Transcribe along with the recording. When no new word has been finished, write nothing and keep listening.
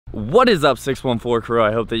What is up, 614 crew?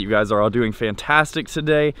 I hope that you guys are all doing fantastic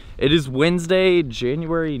today. It is Wednesday,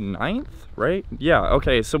 January 9th, right? Yeah,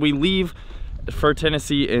 okay, so we leave for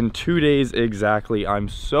Tennessee in 2 days exactly. I'm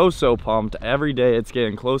so pumped. Every day it's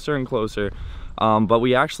getting closer and closer. But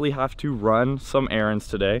we actually have to run some errands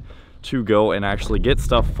today to go and actually get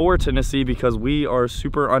stuff for Tennessee because we are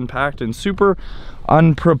super unpacked and super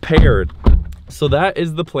unprepared. So that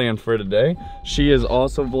is the plan for today. She is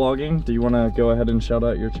also vlogging. Do you want to go ahead and shout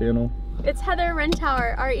out your channel? It's Heather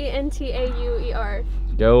Rentauer, R-E-N-T-A-U-E-R.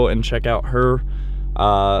 Go and check out her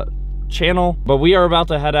channel. But we are about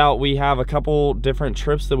to head out. We have a couple different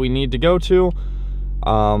trips that we need to go to.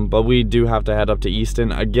 But we do have to head up to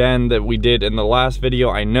Easton again that we did in the last video.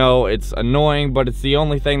 I know it's annoying, but it's the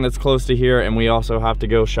only thing that's close to here, and we also have to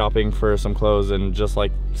go shopping for some clothes and just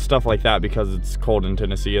like stuff like that because it's cold in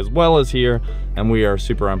Tennessee as well as here, and we are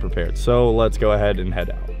super unprepared. So let's go ahead and head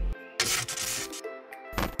out.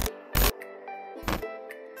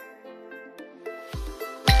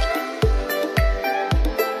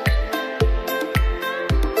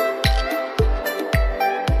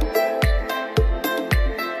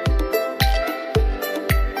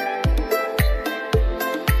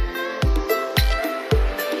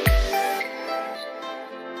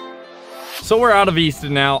 So we're out of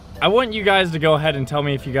Easton now. I want you guys to go ahead and tell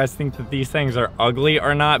me if you guys think that these things are ugly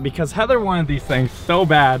or not, because Heather wanted these things so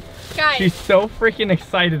bad. Guys. She's so freaking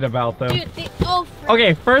excited about them. Dude,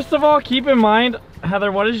 okay, first of all, keep in mind,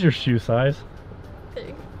 Heather, what is your shoe size?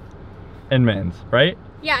 3. In men's, right?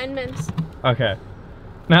 Yeah, in men's. Okay.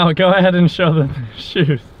 Now go ahead and show them the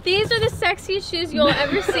shoes. These are the sexiest shoes you'll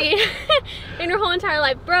ever see in your whole entire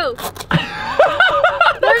life. Bro.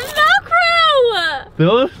 There's Velcro!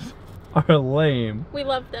 Those are lame. We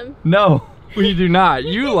love them. No, we do not.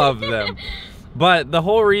 You love them. But the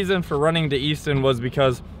whole reason for running to Easton was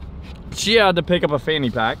because she had to pick up a fanny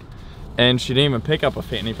pack, and she didn't even pick up a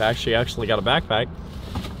fanny pack. She actually got a backpack.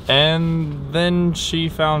 And then she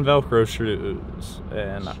found Velcro shoes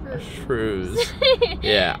and shrews.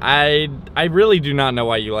 Yeah, I really do not know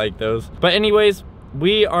why you like those. But anyways,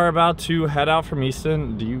 we are about to head out from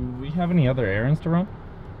Easton. Do we have any other errands to run?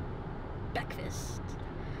 Breakfast.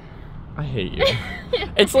 I hate you.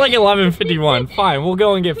 It's like 11:51. Fine, we'll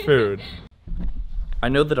go and get food. I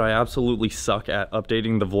know that I absolutely suck at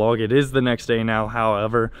updating the vlog. It is the next day now,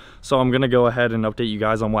 however, so I'm gonna go ahead and update you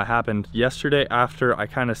guys on what happened yesterday after I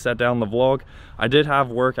kind of set down the vlog. I did have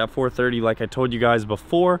work at 4:30 like I told you guys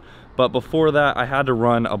before, but before that I had to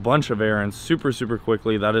run a bunch of errands super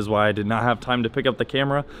quickly. That is why I did not have time to pick up the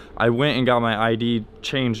camera. I went and got my ID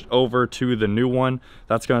changed over to the new one.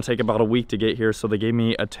 That's gonna take about a week to get here, so they gave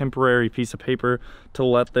me a temporary piece of paper to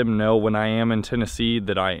let them know when I am in Tennessee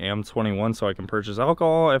that I am 21, so I can purchase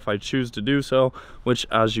alcohol if I choose to do so, which,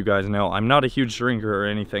 as you guys know, I'm not a huge drinker or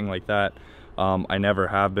anything like that. I never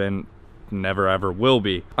have been, never ever will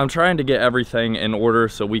be. I'm trying to get everything in order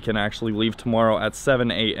so we can actually leave tomorrow at 7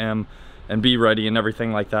 a.m. and be ready and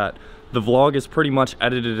everything like that. The vlog is pretty much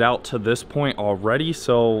edited out to this point already,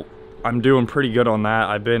 so I'm doing pretty good on that.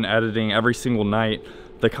 I've been editing every single night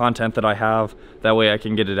the content that I have. That way I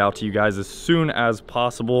can get it out to you guys as soon as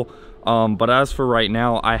possible. But as for right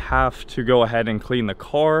now, I have to go ahead and clean the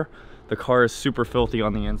car. The car is super filthy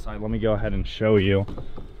on the inside. Let me go ahead and show you.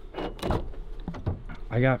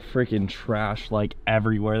 I got freaking trash like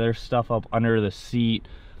everywhere. There's stuff up under the seat.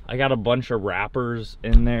 I got a bunch of wrappers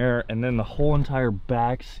in there, and then the whole entire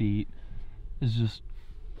back seat is just,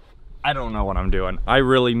 I don't know what I'm doing. I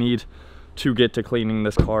really need to get to cleaning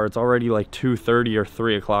this car. It's already like 2:30 or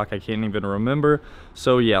 3 o'clock. I can't even remember.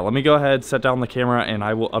 So yeah, let me go ahead, set down the camera, and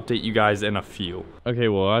I will update you guys in a few. Okay,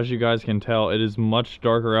 well, as you guys can tell, it is much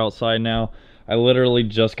darker outside now. I literally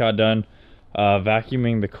just got done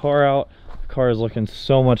vacuuming the car out. The car is looking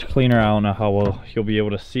so much cleaner. I don't know how well you'll be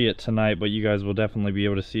able to see it tonight, but you guys will definitely be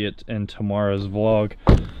able to see it in tomorrow's vlog.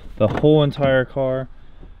 The whole entire car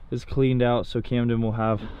is cleaned out, so Camden will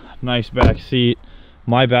have a nice back seat.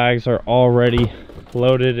 My bags are already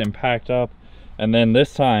loaded and packed up, and then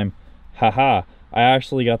this time, haha, I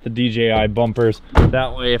actually got the DJI bumpers.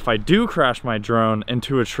 That way, if I do crash my drone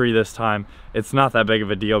into a tree this time, it's not that big of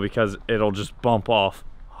a deal because it'll just bump off.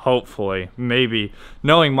 Hopefully, maybe.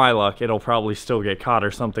 Knowing my luck, it'll probably still get caught or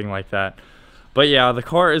something like that. But yeah, the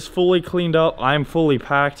car is fully cleaned up. I'm fully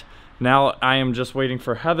packed. Now I am just waiting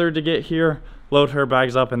for Heather to get here, load her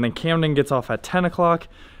bags up, and then Camden gets off at 10 o'clock.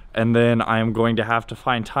 And then I am going to have to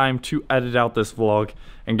find time to edit out this vlog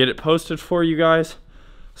and get it posted for you guys.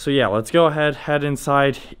 So yeah, let's go ahead, head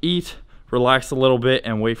inside, eat, relax a little bit,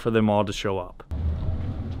 and wait for them all to show up.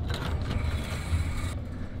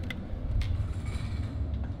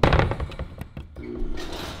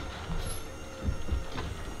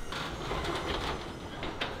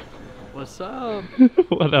 What's up?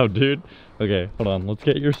 What up, dude? Okay, hold on. Let's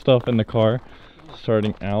get your stuff in the car.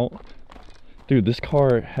 Starting out. Dude, this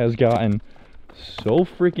car has gotten so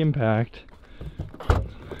freaking packed.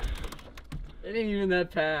 It ain't even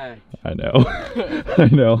that packed. I know. I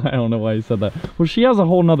know. I don't know why you said that. Well, she has a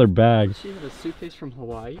whole nother bag. She had a suitcase from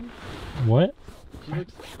Hawaii. What?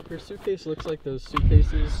 Her suitcase looks like those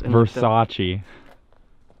suitcases. In Versace.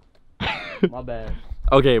 My bad.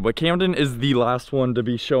 Okay, but Camden is the last one to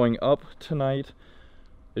be showing up tonight.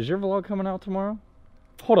 Is your vlog coming out tomorrow?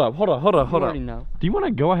 Hold up. You already know. Do you want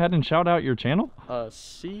to go ahead and shout out your channel?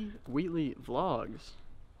 C. Wheatley Vlogs.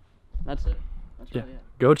 That's it. That's really it.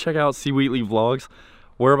 Go check out C. Wheatley Vlogs.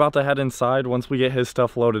 We're about to head inside once we get his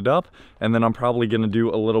stuff loaded up, and then I'm probably gonna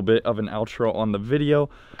do a little bit of an outro on the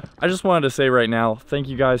video. I just wanted to say right now, thank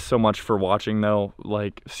you guys so much for watching though.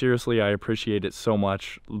 Like, seriously, I appreciate it so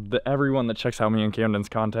much. Everyone that checks out me and Camden's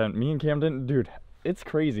content, me and Camden, dude, it's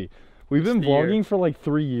crazy. We've been vlogging for like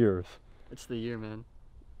 3 years. It's the year, man.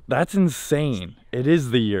 That's insane. It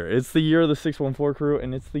is the year. It's the year of the 614 crew,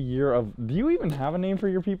 and it's the year of, do you even have a name for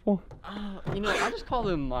your people? You know, I just call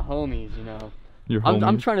them my homies, you know. Your homies?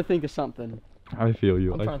 I'm trying to think of something. I feel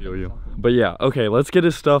you. I feel you. But yeah, okay, let's get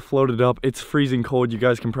his stuff loaded up. It's freezing cold. You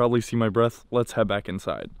guys can probably see my breath. Let's head back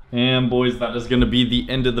inside. And boys, that is going to be the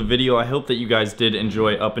end of the video. I hope that you guys did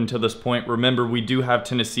enjoy up until this point. Remember, we do have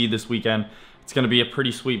Tennessee this weekend. It's going to be a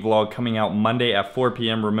pretty sweet vlog coming out Monday at 4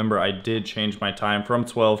 p.m. Remember, I did change my time from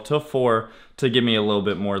 12 to 4 to give me a little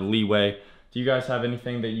bit more leeway. Do you guys have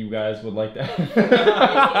anything that you guys would like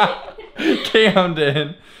to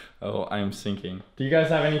Camden. Oh, I am sinking. Do you guys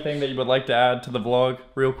have anything that you would like to add to the vlog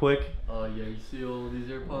real quick? Oh yeah, you see all these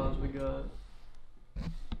AirPods we got?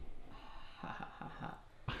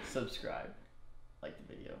 Subscribe, like the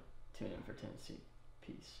video, tune in for Tennessee.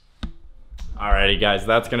 Peace. Alrighty guys,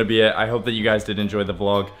 that's gonna be it. I hope that you guys did enjoy the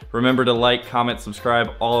vlog. Remember to like, comment,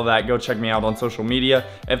 subscribe, all of that. Go check me out on social media.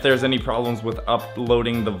 If there's any problems with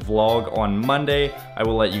uploading the vlog on Monday, I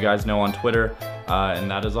will let you guys know on Twitter.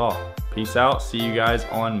 And that is all. Peace out. See you guys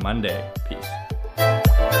on Monday. Peace.